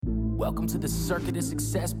Welcome to the Circuit of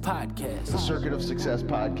Success Podcast. The Circuit of Success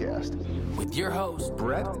Podcast. With your host,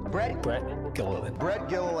 Brett Gilliland. Brett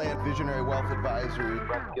Gilliland, Visionary Wealth Advisory.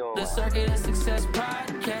 The Circuit of Success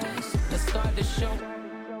Podcast. Let's start the show.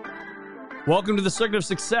 Welcome to the Circuit of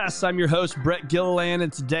Success. I'm your host, Brett Gilliland,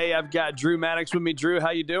 and today I've got Drew Maddux with me. Drew, how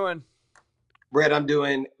you doing? Brett, I'm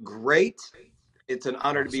doing great. It's an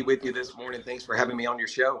honor to be with you this morning. Thanks for having me on your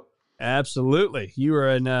show. Absolutely. You are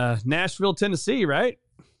in Nashville, Tennessee, right?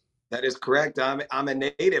 That is correct. I'm a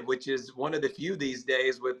native, which is one of the few these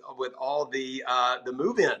days with all the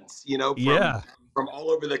move-ins, from all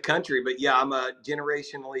over the country. But yeah, I'm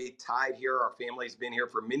generationally tied here. Our family's been here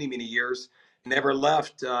for many, many years. Never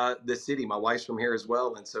left the city. My wife's from here as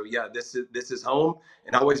well, and so yeah, this is home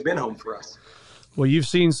and always been home for us. Well, you've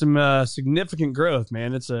seen some significant growth,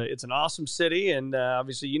 man. It's an awesome city, and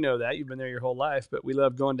obviously you know that. You've been there your whole life, but we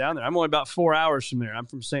love going down there. I'm only about 4 hours from there. I'm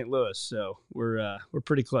from St. Louis, so we're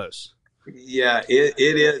pretty close. Yeah, it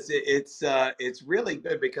is. It's really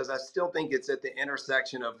good because I still think it's at the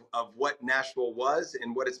intersection of what Nashville was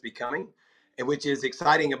and what it's becoming, and which is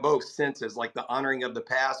exciting in both senses, like the honoring of the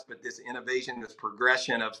past, but this innovation, this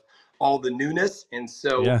progression of all the newness. And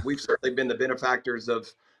so We've certainly been the benefactors of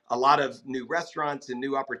a lot of new restaurants and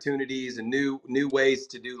new opportunities and new ways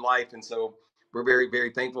to do life. And so we're very,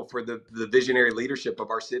 very thankful for the visionary leadership of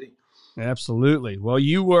our city. Absolutely. Well,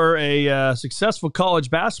 you were a successful college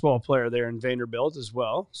basketball player there in Vanderbilt as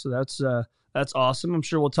well. So that's awesome. I'm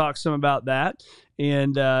sure we'll talk some about that.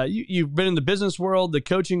 And you've been in the business world, the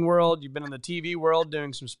coaching world. You've been in the TV world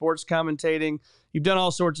doing some sports commentating. You've done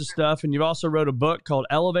all sorts of stuff. And you've also wrote a book called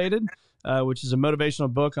Elevated, which is a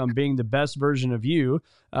motivational book on being the best version of you.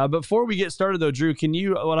 Before we get started, though, Drew,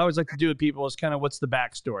 what I always like to do with people is kind of what's the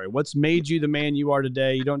backstory? What's made you the man you are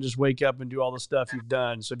today? You don't just wake up and do all the stuff you've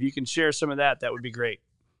done. So if you can share some of that, that would be great.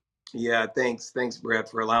 Yeah, thanks, Brett,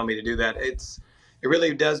 for allowing me to do that. It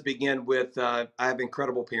really does begin with, I have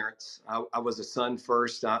incredible parents. I was a son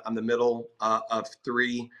first. I'm the middle of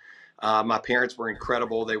three. My parents were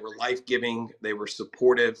incredible. They were life-giving. They were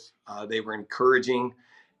supportive. They were encouraging.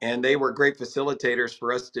 And they were great facilitators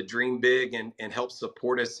for us to dream big and help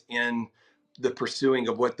support us in the pursuing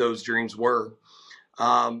of what those dreams were.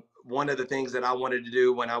 One of the things that I wanted to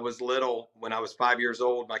do when I was little, when I was 5 years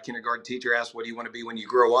old, my kindergarten teacher asked, "What do you want to be when you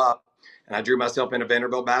grow up?" And I drew myself in a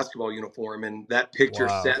Vanderbilt basketball uniform. And that picture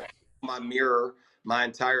set my mirror my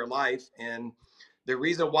entire life. And the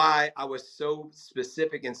reason why I was so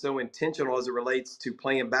specific and so intentional as it relates to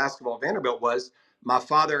playing basketball at Vanderbilt was my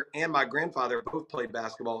father and my grandfather both played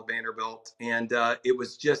basketball at Vanderbilt. And it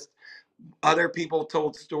was just other people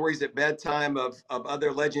told stories at bedtime of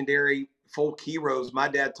other legendary folk heroes. My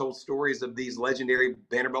dad told stories of these legendary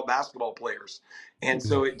Vanderbilt basketball players. And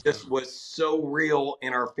so it just was so real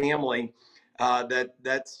in our family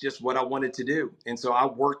that's just what I wanted to do. And so I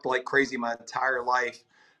worked like crazy my entire life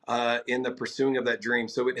in the pursuing of that dream.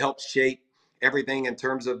 So it helped shape everything in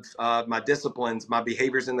terms of my disciplines, my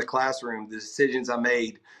behaviors in the classroom, the decisions I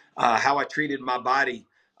made, how I treated my body,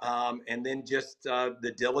 and then just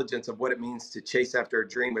the diligence of what it means to chase after a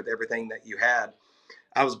dream with everything that you had.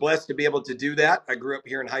 I was blessed to be able to do that. I grew up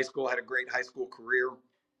here in high school, had a great high school career,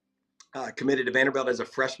 committed to Vanderbilt as a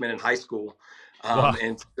freshman in high school.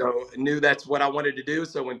 And so knew that's what I wanted to do.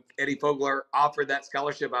 So when Eddie Fogler offered that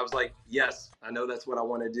scholarship, I was like, yes, I know that's what I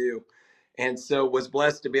want to do. And so was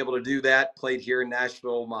blessed to be able to do that. Played here in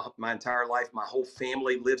Nashville my entire life. My whole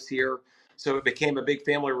family lives here. So it became a big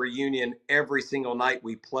family reunion every single night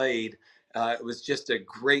we played. It was just a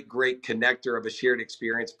great, great connector of a shared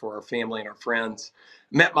experience for our family and our friends.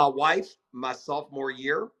 Met my wife my sophomore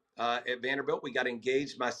year at Vanderbilt. We got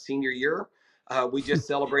engaged my senior year. We just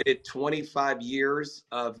celebrated 25 years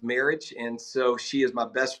of marriage. And so she is my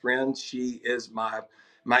best friend. She is my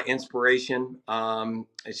inspiration.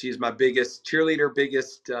 And she's my biggest cheerleader,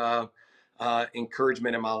 biggest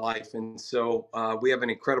encouragement in my life. And so we have an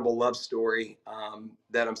incredible love story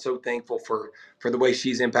that I'm so thankful for the way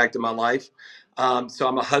she's impacted my life. So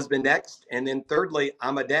I'm a husband next. And then thirdly,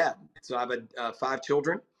 I'm a dad. So I have 5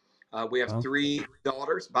 children. We have 3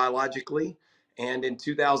 daughters biologically. And in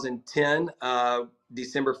 2010,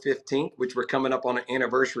 December 15th, which we're coming up on an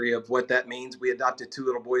anniversary of what that means, we adopted 2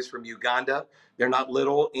 little boys from Uganda. They're not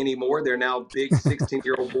little anymore. They're now big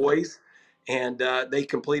 16-year-old boys. And they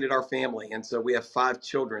completed our family. And so we have 5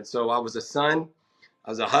 children. So I was a son, I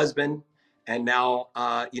was a husband, and now,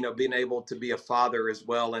 being able to be a father as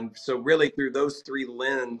well. And so really through those 3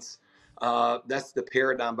 lenses, that's the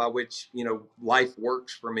paradigm by which, life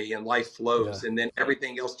works for me and life flows. Yeah. And then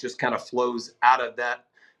everything else just kind of flows out of that.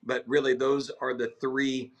 But really, those are the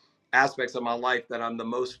 3 aspects of my life that I'm the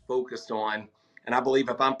most focused on And I believe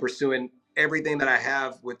if I'm pursuing everything that I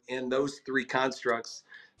have within those three constructs,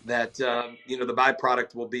 that the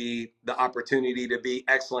byproduct will be the opportunity to be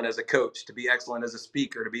excellent as a coach, to be excellent as a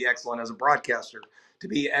speaker, to be excellent as a broadcaster, to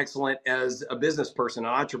be excellent as a business person,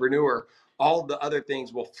 an entrepreneur. All the other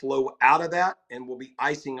things will flow out of that and will be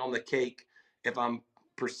icing on the cake if I'm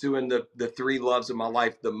pursuing the three loves of my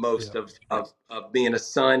life the most, of being a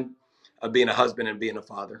son, of being a husband, and being a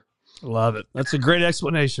father. Love it. That's a great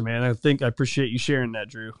explanation, man. I appreciate you sharing that,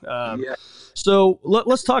 Drew. Yeah. So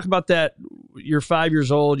let's talk about that. You're 5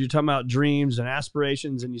 years old. You're talking about dreams and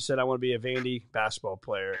aspirations, and you said, I want to be a Vandy basketball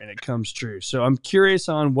player, and it comes true. So I'm curious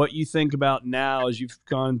on what you think about now as you've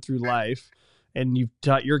gone through life and you've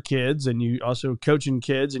taught your kids and you also coaching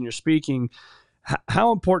kids and you're speaking.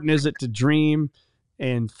 How important is it to dream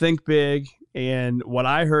and think big? And what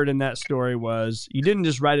I heard in that story was you didn't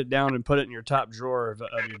just write it down and put it in your top drawer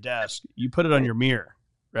of your desk. You put it on your mirror,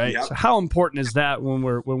 right? Yep. So how important is that when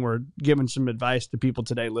we're giving some advice to people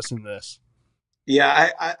today listening to this? Yeah,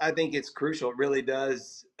 I think it's crucial. It really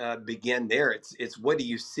does begin there. It's what do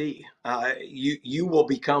you see? You will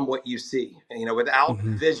become what you see. And, without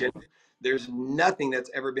Mm-hmm. vision, there's nothing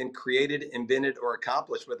that's ever been created, invented, or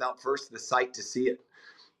accomplished without first the sight to see it.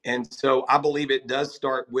 And so I believe it does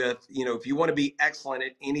start with, if you want to be excellent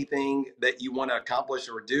at anything that you want to accomplish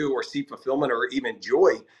or do or see fulfillment or even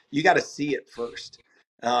joy, you got to see it first.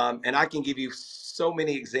 And I can give you so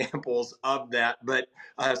many examples of that, but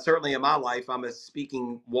certainly in my life, I'm a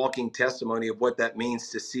speaking, walking testimony of what that means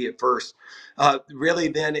to see it first. Really,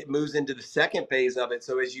 then it moves into the second phase of it.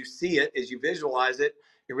 So as you see it, as you visualize it,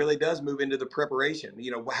 it really does move into the preparation.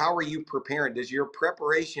 How are you preparing? Does your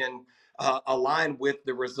preparation align with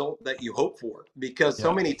the result that you hope for? Because so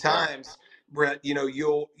Yeah. many times, Brett,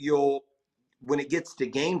 you'll when it gets to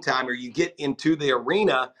game time or you get into the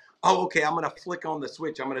arena, oh, okay, I'm going to flick on the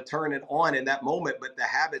switch, I'm going to turn it on in that moment, but the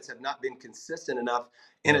habits have not been consistent enough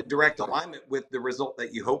in a direct alignment with the result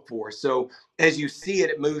that you hope for. So as you see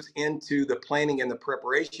it, it moves into the planning and the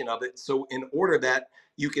preparation of it. So in order that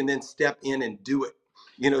you can then step in and do it,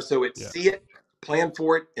 so it's see it, plan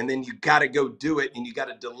for it, and then you got to go do it, and you got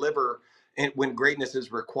to deliver and when greatness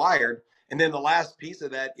is required. And then the last piece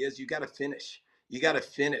of that is you got to finish. You got to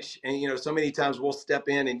finish. And, so many times we'll step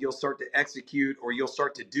in and you'll start to execute or you'll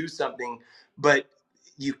start to do something, but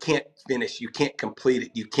you can't finish. You can't complete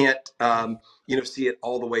it. You can't, see it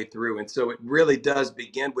all the way through. And so it really does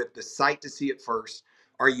begin with the sight to see it first.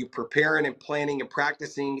 Are you preparing and planning and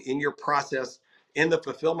practicing in your process in the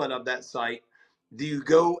fulfillment of that sight? Do you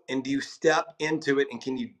go and do you step into it and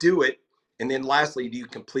can you do it? And then lastly, do you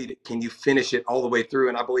complete it? Can you finish it all the way through?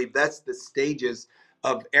 And I believe that's the stages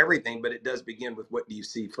of everything, but it does begin with what do you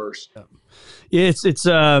see first? Yeah, it's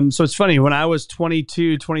so it's funny. When I was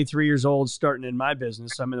 22, 23 years old, starting in my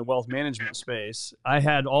business, I'm in the wealth management space. I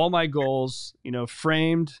had all my goals,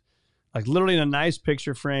 framed like literally in a nice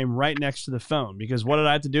picture frame right next to the phone. Because what did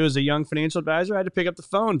I have to do as a young financial advisor? I had to pick up the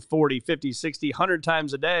phone 40, 50, 60, 100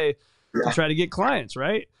 times a day to try to get clients,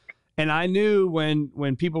 right? And I knew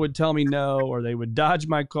when people would tell me no or they would dodge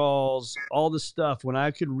my calls, all the stuff, when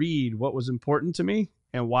I could read what was important to me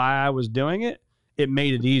and why I was doing it, it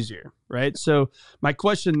made it easier, right? So my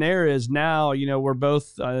question there is now, we're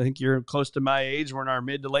both, I think you're close to my age. We're in our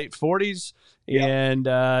mid to late 40s. And,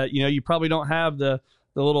 you probably don't have the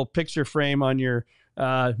little picture frame on your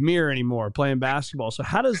mirror anymore playing basketball. So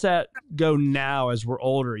how does that go now as we're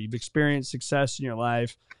older? You've experienced success in your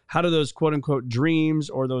life. How do those quote unquote dreams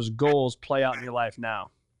or those goals play out in your life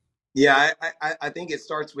now? Yeah, I think it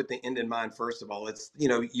starts with the end in mind. First of all, it's,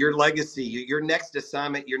 your legacy, your next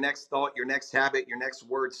assignment, your next thought, your next habit, your next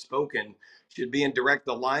word spoken should be in direct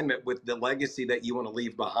alignment with the legacy that you want to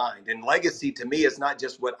leave behind. And legacy to me is not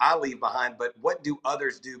just what I leave behind, but what do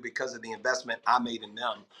others do because of the investment I made in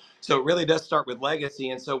them. So it really does start with legacy.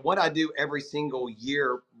 And so what I do every single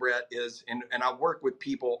year, Brett, is, and I work with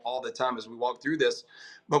people all the time as we walk through this,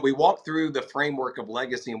 but we walk through the framework of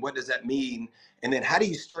legacy and what does that mean? And then how do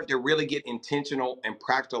you start to really get intentional and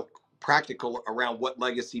practical around what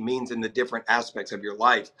legacy means in the different aspects of your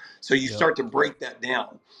life? So you start to break that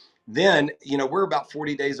down. Then, we're about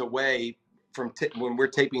 40 days away from when we're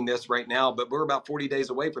taping this right now, but we're about 40 days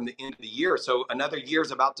away from the end of the year. So another year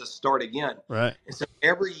is about to start again. Right. And so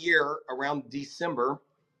every year around December,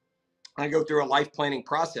 I go through a life planning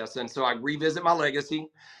process. And so I revisit my legacy.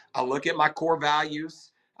 I look at my core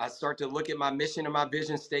values. I start to look at my mission and my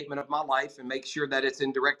vision statement of my life and make sure that it's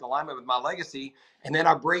in direct alignment with my legacy. And then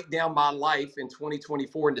I break down my life in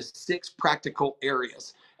 2024 into 6 practical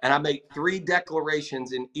areas. And I make 3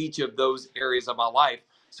 declarations in each of those areas of my life.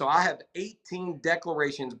 So I have 18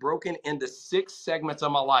 declarations broken into 6 segments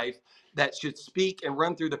of my life that should speak and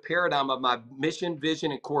run through the paradigm of my mission,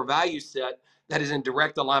 vision, and core value set that is in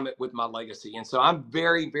direct alignment with my legacy. And so I'm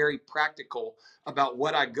very, very practical about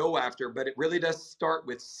what I go after, but it really does start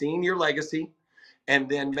with seeing your legacy and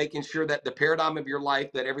then making sure that the paradigm of your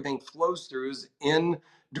life, that everything flows through, is in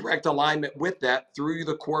direct alignment with that through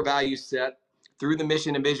the core value set, through the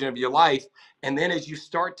mission and vision of your life. And then as you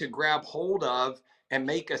start to grab hold of and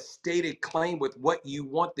make a stated claim with what you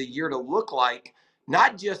want the year to look like,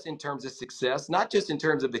 not just in terms of success, not just in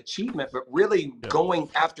terms of achievement, but really going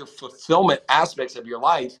after fulfillment aspects of your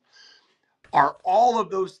life, are all of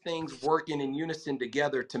those things working in unison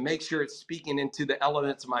together to make sure it's speaking into the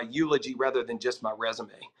elements of my eulogy rather than just my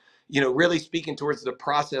resume? Really speaking towards the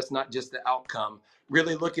process, not just the outcome,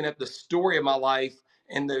 really looking at the story of my life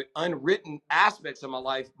and the unwritten aspects of my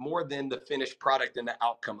life more than the finished product and the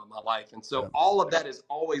outcome of my life. And so all of that is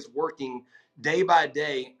always working day by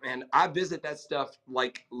day. And I visit that stuff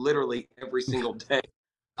like literally every single day.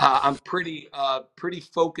 I'm pretty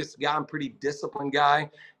focused guy. I'm pretty disciplined guy.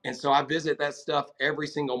 And so I visit that stuff every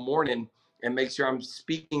single morning and make sure I'm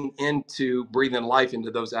speaking into breathing life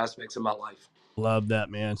into those aspects of my life. Love that,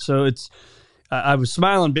 man. So I was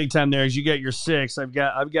smiling big time there as you got your 6. I've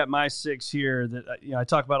got my 6 here that I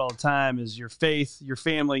talk about all the time is your faith, your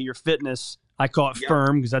family, your fitness. I call it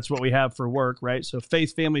firm because that's what we have for work, right? So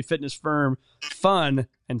faith, family, fitness, firm, fun,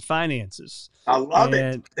 and finances. I love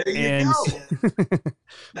it. There you go.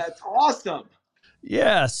 That's awesome.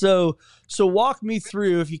 Yeah. So walk me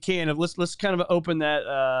through, if you can, let's kind of open that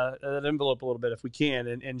envelope a little bit if we can,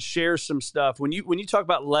 and share some stuff. When you talk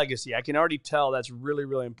about legacy, I can already tell that's really,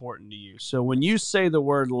 really important to you. So when you say the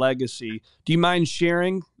word legacy, do you mind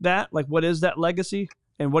sharing that? Like, what is that legacy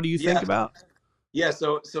and what do you think about? Yeah.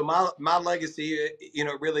 So my legacy,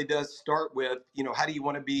 really does start with, how do you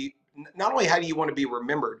want to be, not only how do you want to be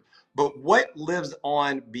remembered, but what lives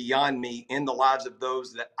on beyond me in the lives of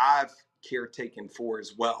those that I've caretaken for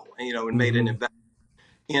as well, and made an investment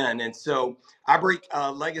in. And so I break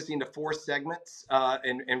legacy into 4 segments,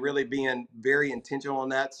 and really being very intentional on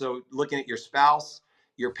that. So looking at your spouse,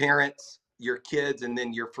 your parents, your kids, and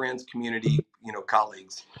then your friends, community,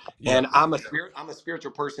 colleagues. And I'm a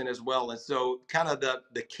spiritual person as well. And so kind of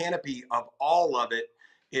the canopy of all of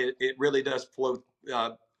it really does flow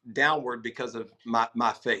downward because of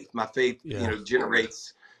my faith. My faith,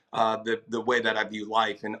 generates the way that I view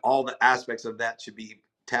life, and all the aspects of that should be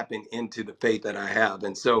tapping into the faith that I have.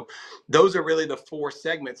 And so those are really the 4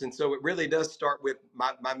 segments. And so it really does start with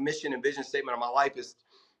my mission and vision statement of my life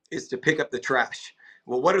is to pick up the trash.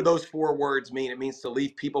 Well, what do those 4 words mean? It means to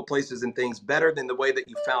leave people, places, and things better than the way that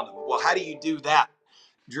you found them. Well, how do you do that?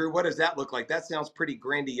 Drew, what does that look like? That sounds pretty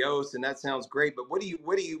grandiose and that sounds great, but how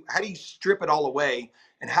do you strip it all away?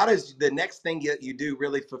 And how does the next thing that you do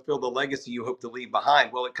really fulfill the legacy you hope to leave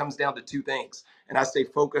behind? Well, it comes down to 2 things. And I stay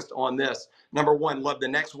focused on this. Number 1, love the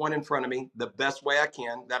next one in front of me the best way I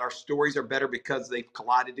can, that our stories are better because they've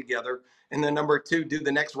collided together. And then number 2, do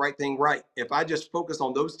the next right thing right. If I just focus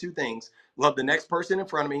on those 2 things, love the next person in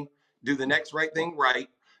front of me, do the next right thing right,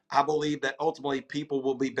 I believe that ultimately people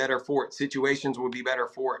will be better for it. Situations will be better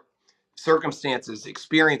for it. Circumstances,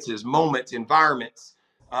 experiences, moments, environments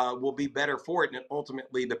will be better for it. And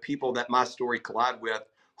ultimately, the people that my story collide with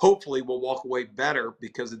hopefully will walk away better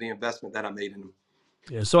because of the investment that I made in them.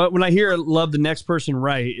 Yeah. So when I hear love the next person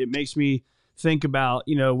right, it makes me think about,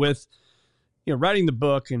 with writing the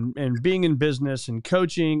book and being in business and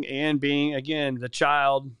coaching and being, again, the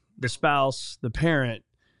child, the spouse, the parent.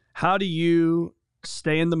 How do you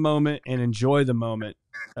stay in the moment and enjoy the moment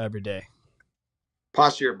every day?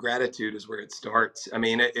 Posture of gratitude is where it starts. I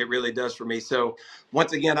mean, it really does for me. So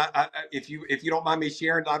once again, if you don't mind me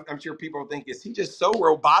sharing, I'm sure people think, is he just so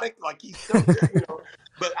robotic? Like he's so good,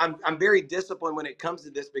 but I'm very disciplined when it comes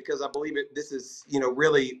to this because I believe this is,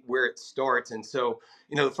 really where it starts. And so,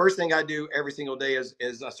 the first thing I do every single day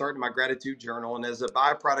is I start in my gratitude journal. And as a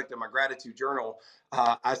byproduct of my gratitude journal,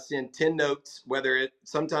 I send 10 notes,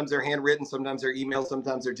 sometimes they're handwritten, sometimes they're emailed,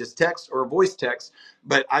 sometimes they're just text or voice text.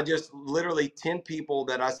 But I just literally 10 people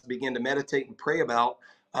that I begin to meditate and pray about.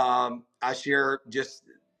 I share just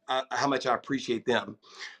how much I appreciate them.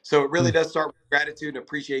 So it really does start with gratitude and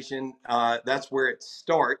appreciation. That's where it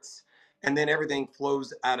starts. And then everything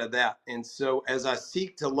flows out of that. And so as I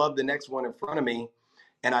seek to love the next one in front of me,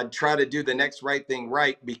 and I try to do the next right thing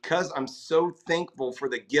right, because I'm so thankful for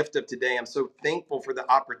the gift of today. I'm so thankful for the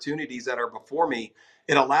opportunities that are before me.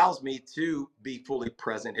 It allows me to be fully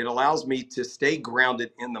present. It allows me to stay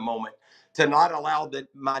grounded in the moment, to not allow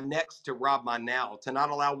my next to rob my now, to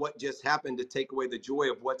not allow what just happened to take away the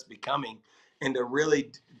joy of what's becoming, and to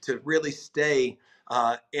really stay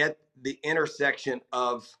at the intersection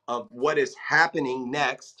of what is happening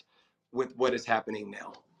next with what is happening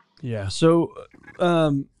now. Yeah. So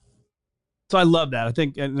I love that. I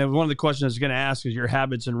think, and then one of the questions I was going to ask is your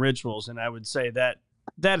habits and rituals, and I would say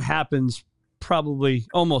that happens probably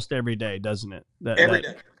almost every day, doesn't it? Every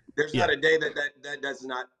day. There's Yeah. not a day that does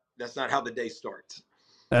not. That's not how the day starts.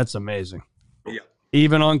 That's amazing. Yeah.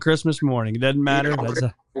 Even on Christmas morning, it doesn't matter. Even on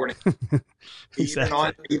Christmas morning.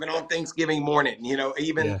 Exactly. even on Thanksgiving morning,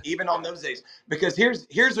 even on those days. Because here's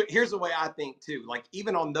the way I think too. Like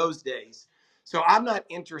even on those days, so I'm not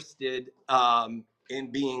interested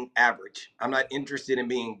in being average. I'm not interested in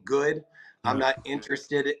being good. I'm not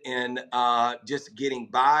interested in just getting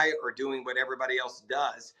by or doing what everybody else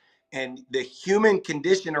does. And the human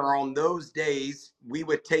condition are on those days, we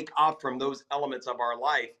would take off from those elements of our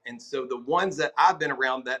life. And so the ones that I've been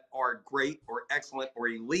around that are great or excellent or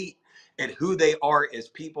elite at who they are as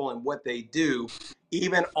people and what they do,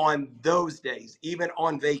 even on those days, even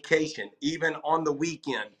on vacation, even on the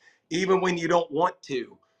weekend, even when you don't want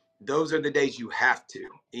to, those are the days you have to,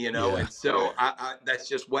 And so I that's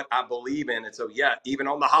just what I believe in. And so, yeah, even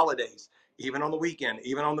on the holidays, even on the weekend,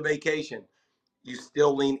 even on the vacation, you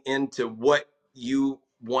still lean into what you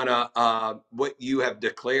what you have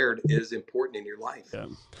declared is important in your life. Yeah.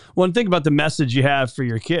 Well, and think about the message you have for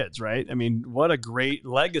your kids, right? I mean, what a great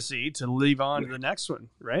legacy to leave on to the next one,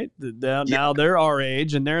 right? Now they're our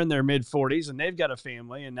age and they're in their mid 40s and they've got a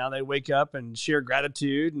family, and now they wake up and share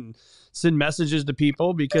gratitude and send messages to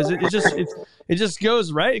people because it just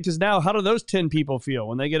goes right. Because now, how do those 10 people feel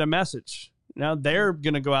when they get a message? Now they're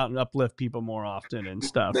going to go out and uplift people more often and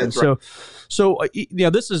stuff. That's and right. so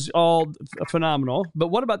this is all phenomenal. But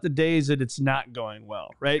what about the days that it's not going well,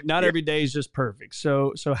 right? Not every day is just perfect.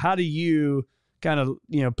 So how do you kind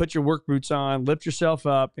of, put your work boots on, lift yourself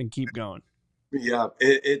up and keep going? Yeah,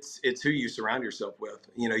 it's who you surround yourself with.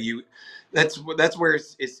 That's where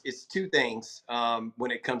it's two things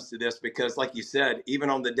when it comes to this, because like you said, even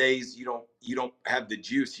on the days you don't have the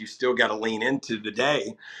juice, you still got to lean into the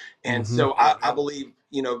day. And so I believe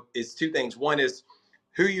it's two things. One is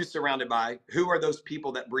who you surrounded by, who are those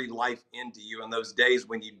people that breathe life into you in those days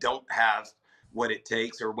when you don't have what it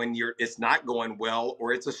takes, or when it's not going well,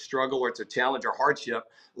 or it's a struggle, or it's a challenge or hardship.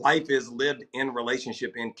 Life is lived in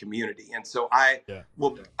relationship, in community. And so I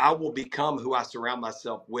will become who I surround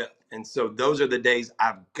myself with. And so those are the days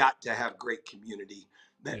I've got to have great community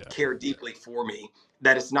that care deeply for me,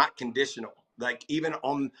 that it's not conditional. Like even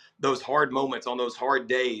on those hard moments, on those hard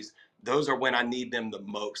days, those are when I need them the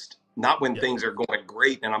most. Not when things are going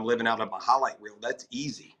great and I'm living out of a highlight reel. That's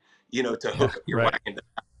easy, to hook your wagon.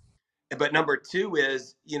 But number two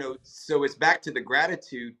is, so it's back to the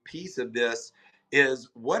gratitude piece of this, is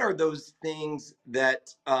what are those things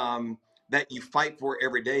that that you fight for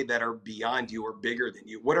every day that are beyond you or bigger than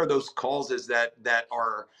you? What are those causes that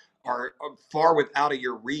are far without of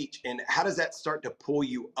your reach? And how does that start to pull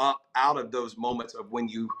you up out of those moments of when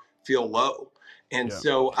you feel low? And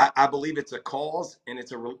so I believe it's a cause, and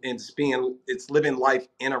it's living life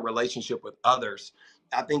in a relationship with others.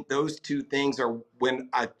 I think those two things are when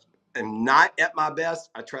I am not at my best,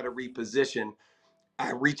 I try to reposition.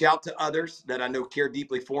 I reach out to others that I know care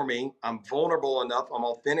deeply for me. I'm vulnerable enough, I'm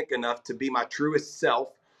authentic enough to be my truest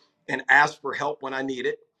self and ask for help when I need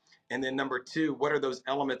it. And then number two, what are those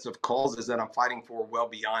elements of causes that I'm fighting for well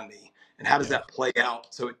beyond me? And how does that play out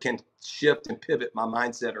so it can shift and pivot my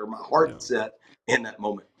mindset or my heart set in that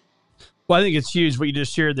moment? Well, I think it's huge what you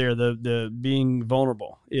just shared there. The being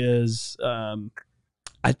vulnerable is,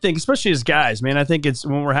 I think, especially as guys, man, I think it's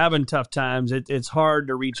when we're having tough times, it's hard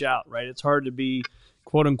to reach out, right? It's hard to be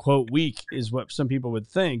quote unquote weak is what some people would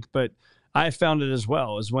think. But I found it as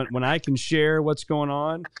well, is when I can share what's going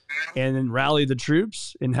on and then rally the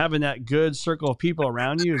troops, and having that good circle of people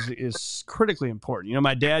around you is critically important.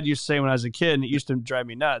 My dad used to say when I was a kid, and it used to drive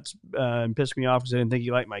me nuts and piss me off because I didn't think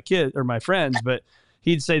he liked my kid or my friends, but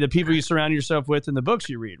he'd say the people you surround yourself with and the books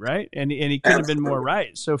you read, right? And he couldn't have been more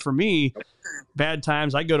right. So for me, bad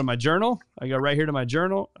times, I go to my journal. I go right here to my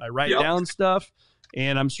journal. I write down stuff,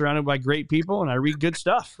 and I'm surrounded by great people, and I read good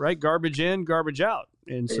stuff, right? Garbage in, garbage out.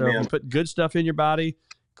 And so if you put good stuff in your body,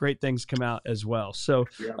 great things come out as well. So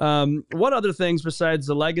what other things besides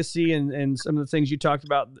the legacy and some of the things you talked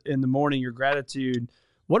about in the morning, your gratitude,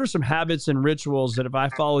 what are some habits and rituals that if I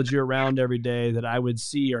followed you around every day that I would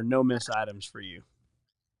see are no miss items for you?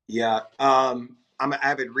 Yeah. I'm an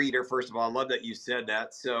avid reader. First of all, I love that you said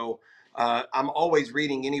that. So I'm always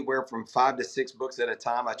reading anywhere from 5 to 6 books at a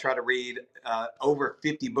time. I try to read over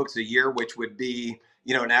 50 books a year, which would be,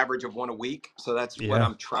 an average of one a week. So that's what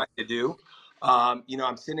I'm trying to do.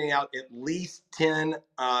 I'm sending out at least 10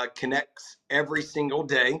 connects every single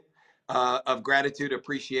day. of gratitude,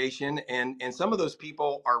 appreciation, and some of those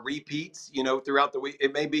people are repeats. Throughout the week,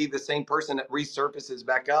 it may be the same person that resurfaces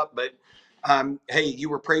back up, but hey, you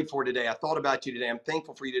were prayed for today. I thought about you today. I'm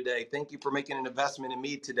thankful for you today. Thank you for making an investment in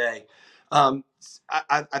me today. Um,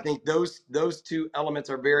 I think those two elements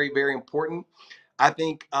are very, very important. I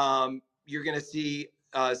think you're going to see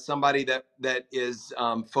somebody that is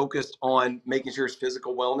focused on making sure his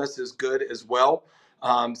physical wellness is good as well.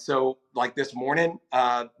 So like this morning,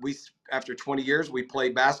 we after 20 years, we play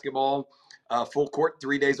basketball full court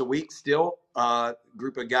 3 days a week. Still,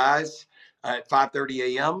 group of guys at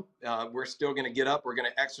 5:30 a.m. We're still going to get up. We're going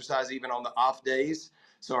to exercise even on the off days.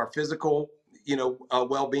 So our physical,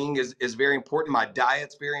 well-being is very important. My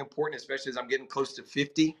diet's very important, especially as I'm getting close to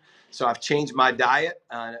 50. So I've changed my diet.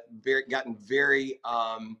 Gotten very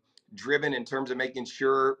driven in terms of making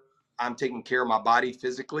sure I'm taking care of my body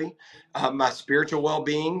physically. My spiritual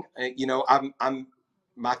well-being, I'm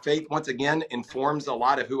my faith once again informs a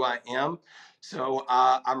lot of who I am. So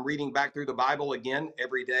I'm reading back through the Bible again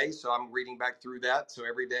every day. So I'm reading back through that. So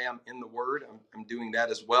every day I'm in the Word. I'm doing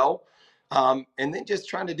that as well. And then just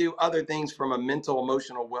trying to do other things from a mental,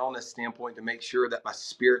 emotional wellness standpoint to make sure that my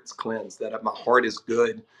spirit's cleansed, that my heart is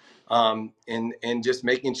good, and just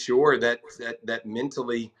making sure that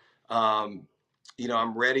mentally, I'm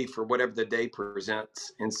ready for whatever the day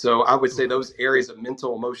presents. And so I would say those areas of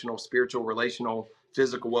mental, emotional, spiritual, relational,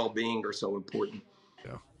 physical well-being are so important.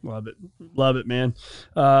 Yeah, love it, man.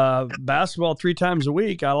 Basketball 3 times a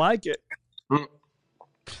week. I like it.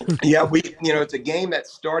 Yeah, it's a game that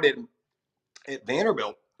started at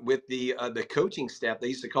Vanderbilt with the coaching staff. They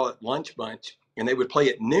used to call it lunch bunch, and they would play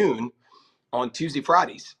at noon on Tuesday,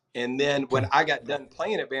 Fridays. And then when I got done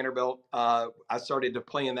playing at Vanderbilt, I started to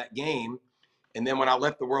play in that game. And then when I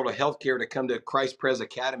left the world of healthcare to come to Christ Pres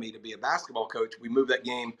Academy to be a basketball coach, we moved that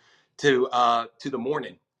game to the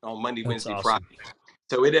morning on Monday, Wednesday, awesome. Friday.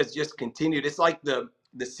 So it has just continued. It's like the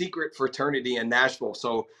secret fraternity in Nashville.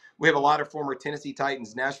 So we have a lot of former Tennessee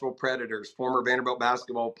Titans, Nashville Predators, former Vanderbilt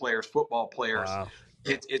basketball players, football players. Wow.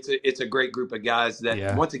 It's a great group of guys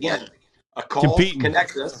that, once again, a call Competing.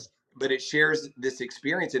 connects us, but it shares this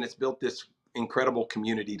experience, and it's built this incredible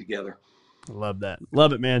community together. Love that.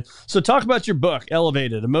 Love it, man. So talk about your book,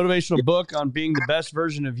 Elevated, a motivational book on being the best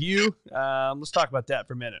version of you. Let's talk about that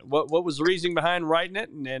for a minute. What was the reasoning behind writing it,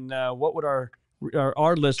 and what would our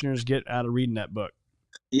listeners get out of reading that book?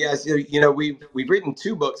 Yes, we've written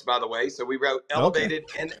 2 books, by the way. So we wrote Elevated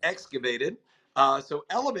and Excavated. So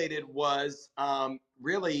Elevated was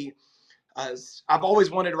really, I've always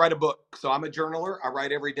wanted to write a book. So I'm a journaler. I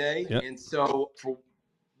write every day. Yep. And so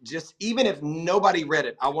just even if nobody read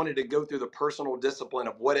it, I wanted to go through the personal discipline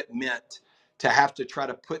of what it meant to have to try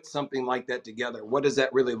to put something like that together. What does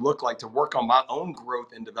that really look like to work on my own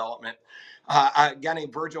growth and development? A guy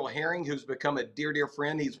named Virgil Herring, who's become a dear, dear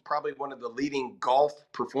friend. He's probably one of the leading golf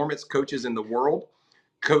performance coaches in the world,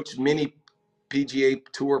 coached many PGA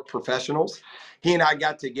Tour professionals. He and I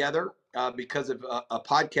got together because of a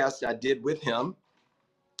podcast I did with him.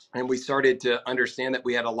 And we started to understand that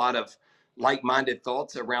we had a lot of like-minded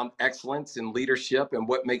thoughts around excellence and leadership and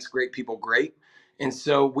what makes great people great. And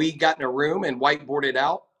so we got in a room and whiteboarded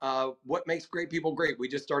out what makes great people great. We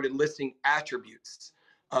just started listing attributes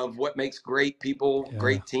of what makes great people,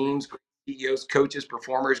 great teams, great CEOs, coaches,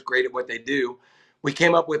 performers, great at what they do. We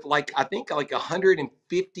came up with I think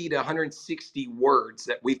 150 to 160 words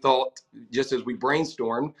that we thought, just as we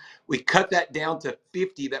brainstormed, we cut that down to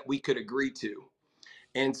 50 that we could agree to.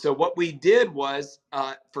 And so what we did was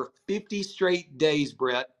for 50 straight days,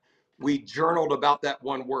 Brett, we journaled about that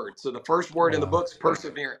one word. So the first word in the book's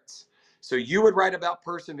perseverance. So you would write about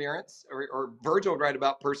perseverance, or Virgil would write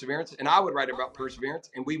about perseverance, and I would write about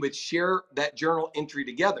perseverance, and we would share that journal entry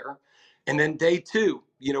together. And then day 2,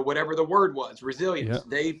 whatever the word was, resilience,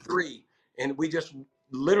 day 3. And we just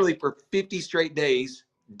literally for 50 straight days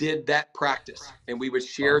did that practice. And we would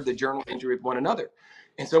share the journal entry with one another.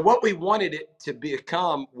 And so what we wanted it to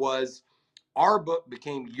become was our book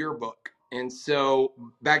became your book. And so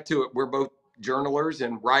back to it, we're both journalers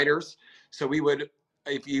and writers. So we would,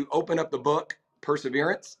 if you open up the book,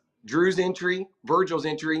 Perseverance, Drew's entry, Virgil's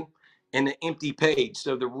entry, and the empty page.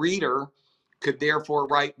 So the reader could therefore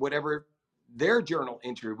write whatever their journal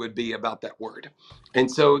entry would be about that word.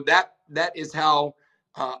 And so that is how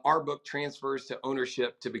our book transfers to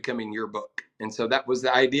ownership to becoming your book. And so that was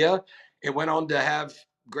the idea. It went on to have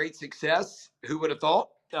great success. Who would have thought?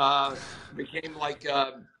 Became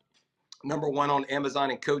number 1 on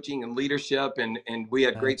Amazon in coaching and leadership. And we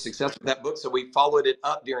had great success with that book. So we followed it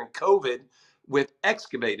up during COVID with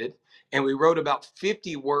Excavated. And we wrote about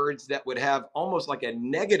 50 words that would have almost like a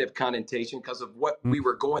negative connotation because of what we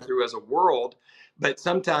were going through as a world. But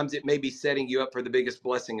sometimes it may be setting you up for the biggest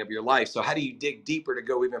blessing of your life. So how do you dig deeper to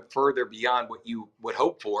go even further beyond what you would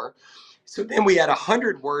hope for? So then we had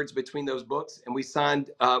 100 words between those books, and we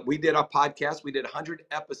signed, we did a podcast. We did 100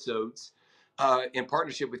 episodes in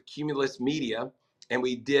partnership with Cumulus Media. And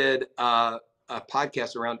we did a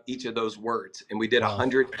podcast around each of those words, and we did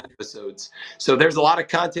 100 episodes. So there's a lot of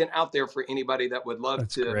content out there for anybody that would love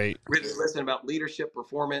That's to great. really listen about leadership,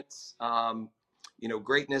 performance,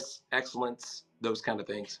 greatness, excellence, those kind of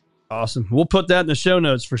things. Awesome. We'll put that in the show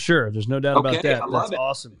notes for sure. There's no doubt about that. I love That's it.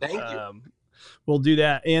 awesome. Thank you. We'll do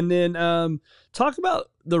that. And then talk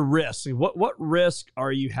about the risk. What risk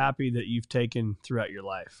are you happy that you've taken throughout your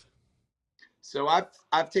life? So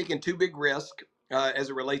I've taken two big risks as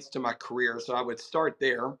it relates to my career. So I would start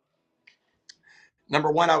there.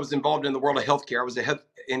 Number one, I was involved in the world of healthcare. I was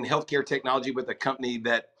in healthcare technology with a company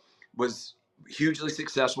that was hugely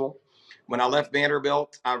successful. When I left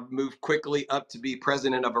Vanderbilt, I moved quickly up to be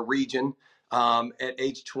president of a region at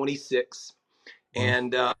age 26,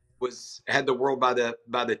 and had the world by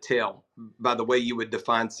the tail, by the way you would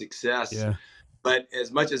define success. Yeah. But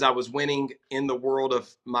as much as I was winning in the world of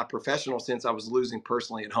my professional sense, I was losing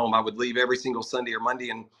personally at home. I would leave every single Sunday or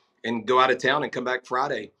Monday and go out of town and come back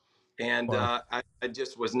Friday. And I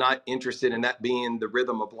just was not interested in that being the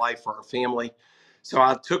rhythm of life for our family. So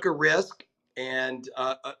I took a risk, and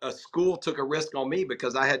a school took a risk on me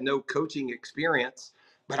because I had no coaching experience.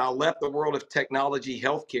 But I left the world of technology,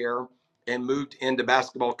 healthcare, and moved into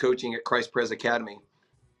basketball coaching at Christ Pres Academy.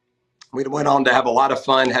 We went on to have a lot of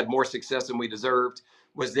fun, had more success than we deserved,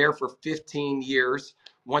 was there for 15 years.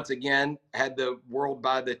 Once again, had the world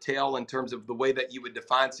by the tail in terms of the way that you would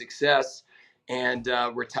define success, and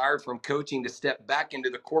retired from coaching to step back into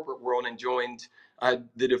the corporate world and joined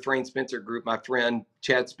the Dufresne Spencer Group. My friend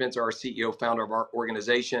Chad Spencer, our CEO, founder of our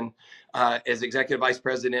organization, as executive vice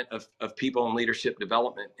president of people and leadership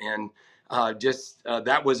development. And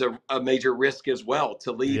that was a major risk as well,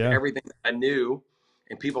 to leave everything that I knew.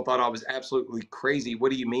 And people thought I was absolutely crazy.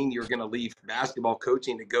 What do you mean you're going to leave basketball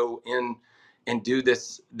coaching to go in and do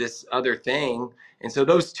this other thing? And so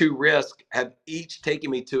those two risks have each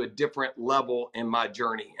taken me to a different level in my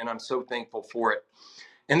journey, and I'm so thankful for it.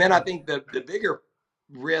 And then I think the bigger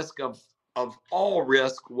risk of all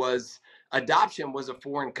risk was adoption was a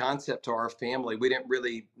foreign concept to our family. We didn't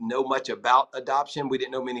really know much about adoption. We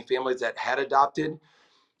didn't know many families that had adopted.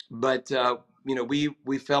 But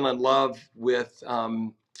we fell in love with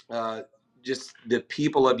just the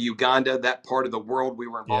people of Uganda, that part of the world. We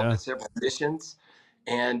were involved in several missions,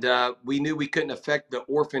 and we knew we couldn't affect the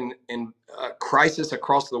orphan and crisis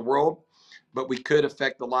across the world, but we could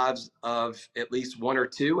affect the lives of at least one or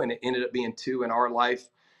two, and it ended up being two in our life.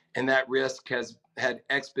 And that risk has had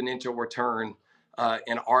exponential return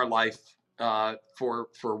in our life for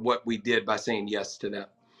what we did by saying yes to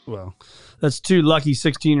that. Well, that's two lucky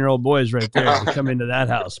 16-year-old boys right there to come into that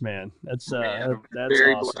house, man. That's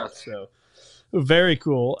very awesome. blessed. So very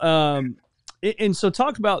cool. And so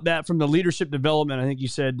talk about that from the leadership development. I think you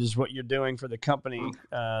said is what you're doing for the company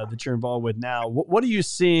that you're involved with now. What are you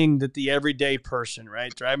seeing that the everyday person,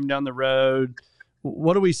 right, driving down the road,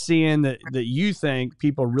 what are we seeing that you think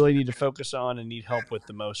people really need to focus on and need help with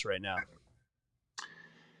the most right now?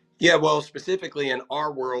 Yeah, well, specifically in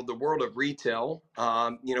our world, the world of retail,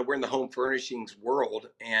 we're in the home furnishings world.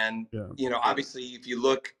 And, obviously, if you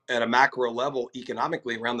look at a macro level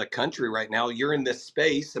economically around the country right now, you're in this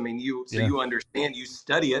space. I mean, you understand, you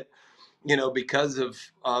study it, because of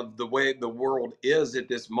the way the world is at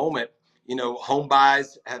this moment. Home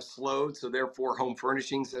buys have slowed, so therefore home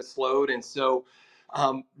furnishings has slowed. And so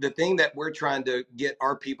the thing that we're trying to get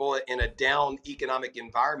our people in a down economic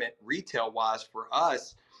environment, retail wise for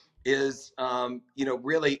us, is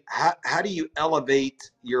really how do you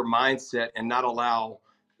elevate your mindset and not allow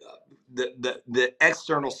the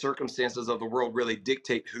external circumstances of the world really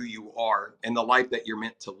dictate who you are and the life that you're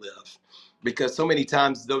meant to live, because so many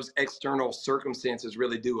times those external circumstances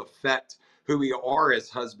really do affect who we are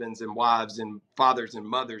as husbands and wives and fathers and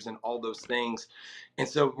mothers and all those things. And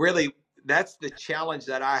so really that's the challenge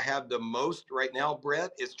that I have the most right now,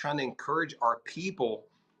 Brett, is trying to encourage our people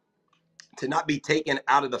to not be taken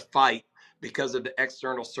out of the fight because of the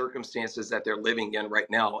external circumstances that they're living in right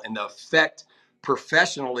now, and the effect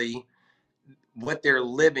professionally what they're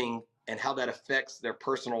living and how that affects their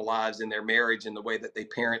personal lives and their marriage and the way that they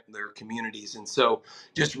parent their communities. And so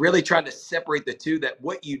just really trying to separate the two, that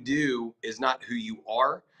what you do is not who you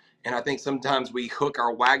are, And I think sometimes we hook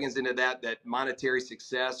our wagons into that monetary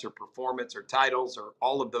success or performance or titles or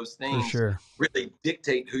all of those For things sure. really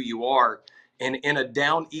dictate who you are. And in a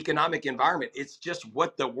down economic environment, it's just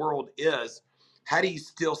what the world is. How do you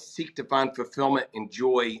still seek to find fulfillment and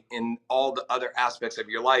joy in all the other aspects of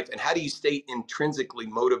your life? And how do you stay intrinsically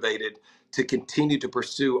motivated to continue to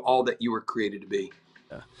pursue all that you were created to be?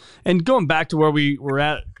 Yeah. And going back to where we were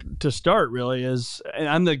at to start, really, is, and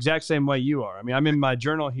I'm the exact same way you are. I mean, I'm in my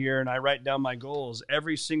journal here and I write down my goals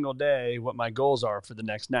every single day, what my goals are for the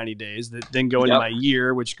next 90 days, that then go into Yep. my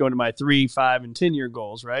year, which go into my 3, 5, and 10-year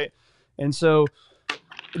goals, right? And so,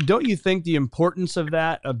 don't you think the importance of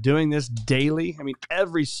that, of doing this daily? I mean,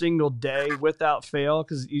 every single day without fail,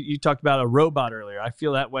 because you talked about a robot earlier. I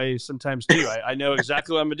feel that way sometimes too. I know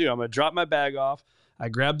exactly what I'm going to do. I'm going to drop my bag off. I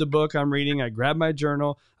grab the book I'm reading. I grab my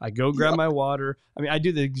journal. I go grab Yep. my water. I mean, I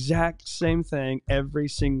do the exact same thing every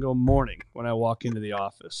single morning when I walk into the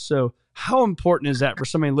office. So how important is that for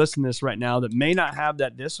somebody listening to this right now that may not have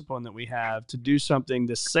that discipline that we have to do something,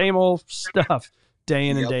 the same old stuff day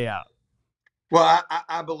in and Yep. day out? Well,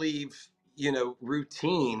 I believe,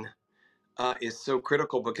 routine is so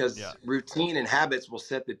critical Yeah. because routine and habits will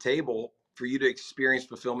set the table for you to experience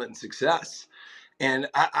fulfillment and success. And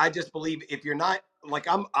I just believe if you're not like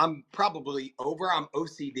I'm probably I'm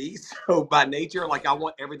OCD. So by nature, like I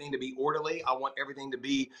want everything to be orderly. I want everything to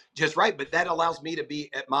be just right. But that allows me to be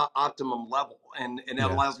at my optimum level and that Yeah.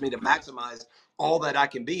 allows me to maximize all that I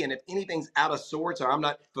can be. And if anything's out of sorts or I'm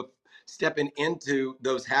not stepping into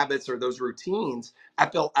those habits or those routines, I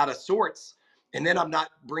feel out of sorts. And then I'm not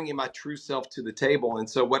bringing my true self to the table. And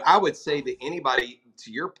so, what I would say to anybody,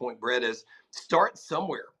 to your point, Brett, is start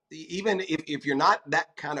somewhere. Even if you're not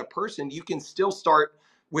that kind of person, you can still start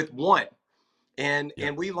with one. Yep.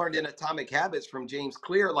 And we learned in Atomic Habits from James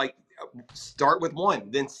Clear, like start with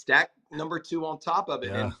one, then stack number two on top of it,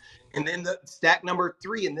 Yeah. and then the stack number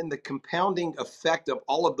three, and then the compounding effect of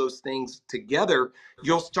all of those things together,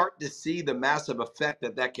 you'll start to see the massive effect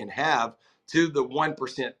that that can have to the 1%,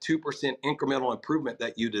 2% incremental improvement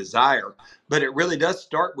that you desire. But it really does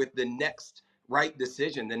start with the next right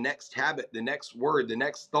decision, the next habit, the next word, the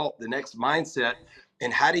next thought, the next mindset.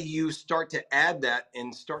 And how do you start to add that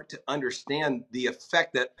and start to understand the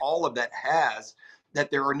effect that all of that has? That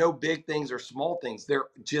there are no big things or small things, they're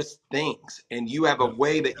just things. And you have a Yep.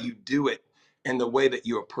 way that you do it and the way that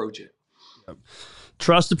you approach it. Yep.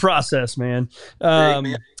 Trust the process, man.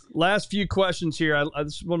 Amen. Last few questions here.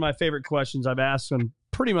 This is one of my favorite questions I've asked on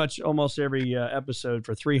pretty much almost every episode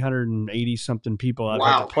for 380 something people I've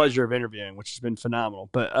had the Wow. pleasure of interviewing, which has been phenomenal.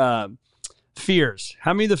 But fears.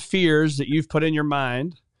 How many of the fears that you've put in your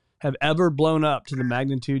mind have ever blown up to the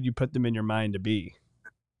magnitude you put them in your mind to be?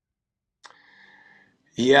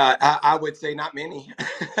 Yeah, I would say not many.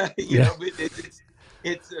 Yeah.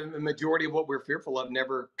 It's a majority of what we're fearful of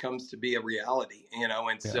never comes to be a reality, and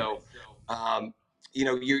Yeah. so um,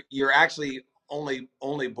 you're actually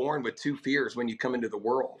only born with two fears when you come into the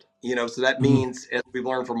world. So that Mhm. means, as we've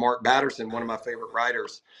learned from Mark Batterson, one of my favorite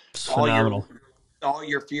writers, It's all your phenomenal. all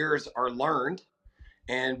your fears are learned.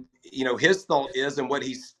 And his thought is, and what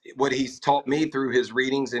he's taught me through his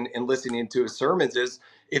readings and listening to his sermons is,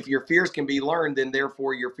 if your fears can be learned, then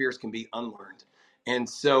therefore your fears can be unlearned. And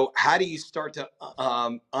so how do you start to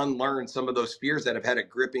unlearn some of those fears that have had a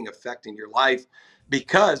gripping effect in your life?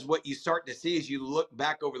 Because what you start to see as you look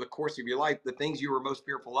back over the course of your life, the things you were most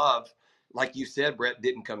fearful of, like you said, Brett,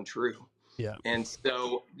 didn't come true. Yeah. And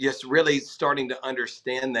so just really starting to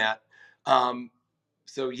understand that.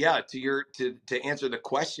 So yeah, to answer the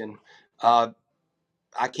question, uh,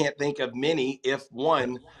 I can't think of many, if Yep.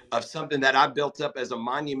 one, of something that I built up as a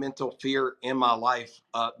monumental fear in my life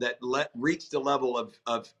that reached the level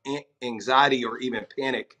of anxiety or even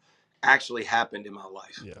panic actually happened in my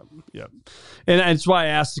life. Yeah. Yeah. And that's why I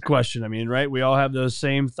asked the question. I mean, right? We all have those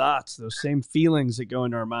same thoughts, those same feelings that go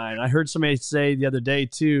into our mind. I heard somebody say the other day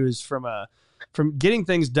too, is from getting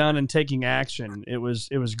things done and taking action. It was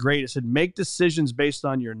great. It said, make decisions based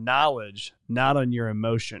on your knowledge, not on your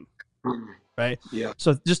emotion. Right. Yeah.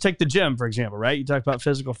 So just take the gym, for example, right? You talk about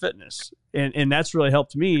physical fitness. And that's really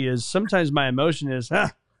helped me, is sometimes my emotion is,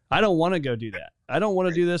 I don't want to go do that. I don't want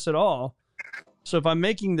to do this at all. So if I'm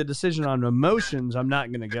making the decision on emotions, I'm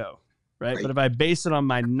not going to go. Right. But if I base it on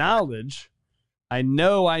my knowledge, I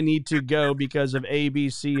know I need to go because of A, B,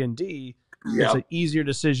 C, and D. It's Yeah. an easier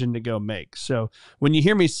decision to go make. So when you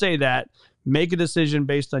hear me say that, make a decision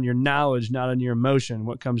based on your knowledge, not on your emotion.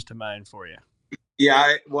 What comes to mind for you?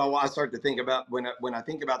 Yeah. Well, I start to think about when I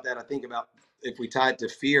think about that, I think about, if we tie it to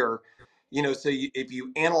fear, so if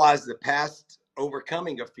you analyze the past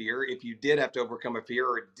overcoming a fear, if you did have to overcome a fear,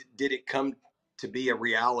 or did it come to be a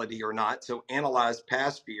reality or not. So analyze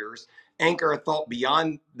past fears, anchor a thought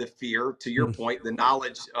beyond the fear, to your point, the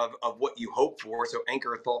knowledge of what you hope for. So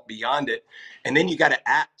anchor a thought beyond it. And then you got to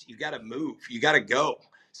act, you got to move, you got to go.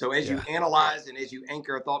 So as you analyze and as you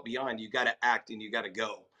anchor a thought beyond, you got to act and you got to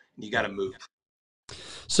go and you got to move.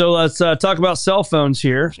 So let's talk about cell phones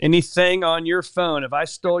here. Anything on your phone, if I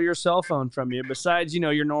stole your cell phone from you, besides,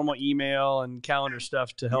 your normal email and calendar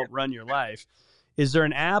stuff to help run your life, is there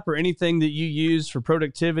an app or anything that you use for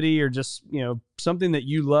productivity or just, something that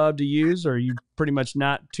you love to use, or are you pretty much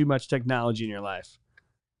not too much technology in your life?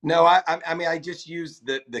 No, I mean, I just use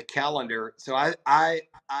the calendar. So I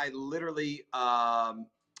literally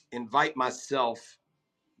invite myself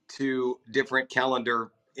to different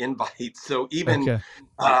calendar invites. So even Okay.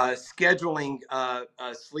 scheduling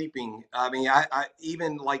sleeping. I mean, I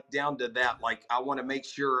even like down to that. Like, I want to make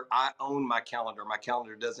sure I own my calendar. My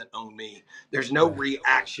calendar doesn't own me. There's no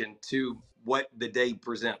reaction to what the day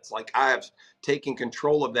presents. Like, I have taken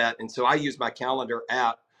control of that, and so I use my calendar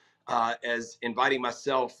app as inviting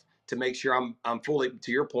myself to make sure I'm fully,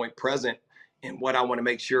 to your point, present in what I want to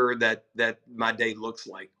make sure that my day looks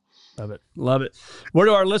like. Love it. Love it. Where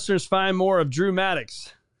do our listeners find more of Drew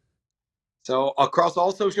Maddux? So across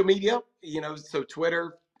all social media, so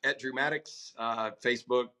Twitter at Drew Maddux,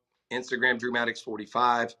 Facebook, Instagram, Drew Maddux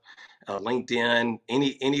 45, LinkedIn,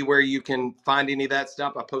 anywhere you can find any of that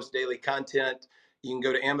stuff. I post daily content. You can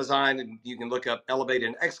go to Amazon and you can look up Elevated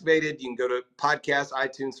and Excavated. You can go to podcasts,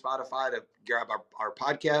 iTunes, Spotify to grab our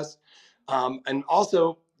podcast. And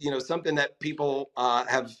also, something that people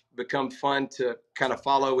have become fun to kind of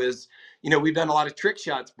follow is, we've done a lot of trick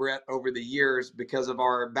shots, Brett, over the years because of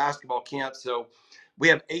our basketball camp. So we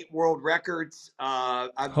have 8 world records.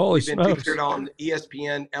 We've been featured on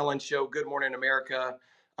ESPN, Ellen Show, Good Morning America,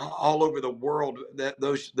 all over the world.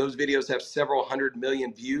 Those videos have several 100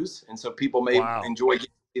 million views, and so people may enjoy getting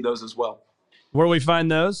to see those as well. Where do we find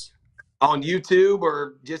those? On YouTube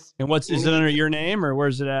or just. And is it under your name, or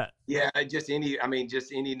where's it at? Yeah, just any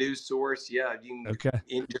news source. Yeah, you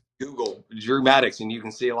can just Google Drew Maddux and you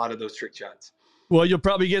can see a lot of those trick shots. Well, you'll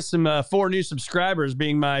probably get some 4 new subscribers,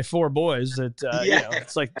 being my 4 boys. That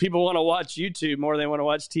it's like people want to watch YouTube more than they want to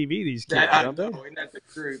watch TV. These kids, don't they? Isn't that the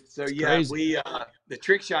truth? So it's yeah, crazy. we the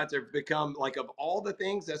trick shots have become, like, of all the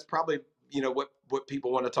things, that's probably what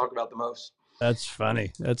people want to talk about the most. That's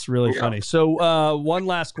funny. That's really funny. So one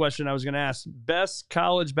last question I was going to ask: best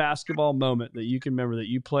college basketball moment that you can remember that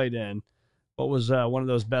you played in. What was one of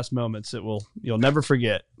those best moments that you'll never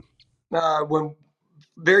forget? When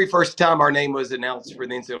very first time our name was announced for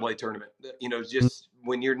the NCAA tournament, just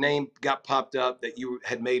when your name got popped up that you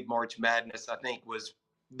had made March Madness, I think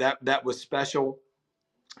that was special.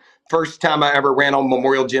 First time I ever ran on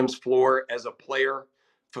Memorial Gym's floor as a player,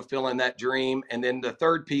 fulfilling that dream. And then the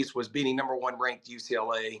third piece was beating number 1 ranked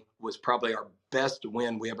UCLA, was probably our best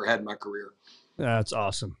win we ever had in my career. That's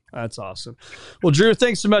awesome. That's awesome. Well, Drew,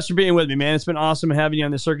 thanks so much for being with me, man. It's been awesome having you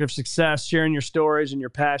on the Circuit of Success, sharing your stories and your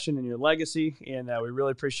passion and your legacy. And we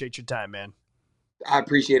really appreciate your time, man. I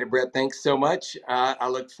appreciate it, Brett. Thanks so much. I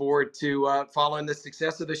look forward to following the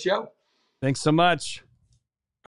success of the show. Thanks so much.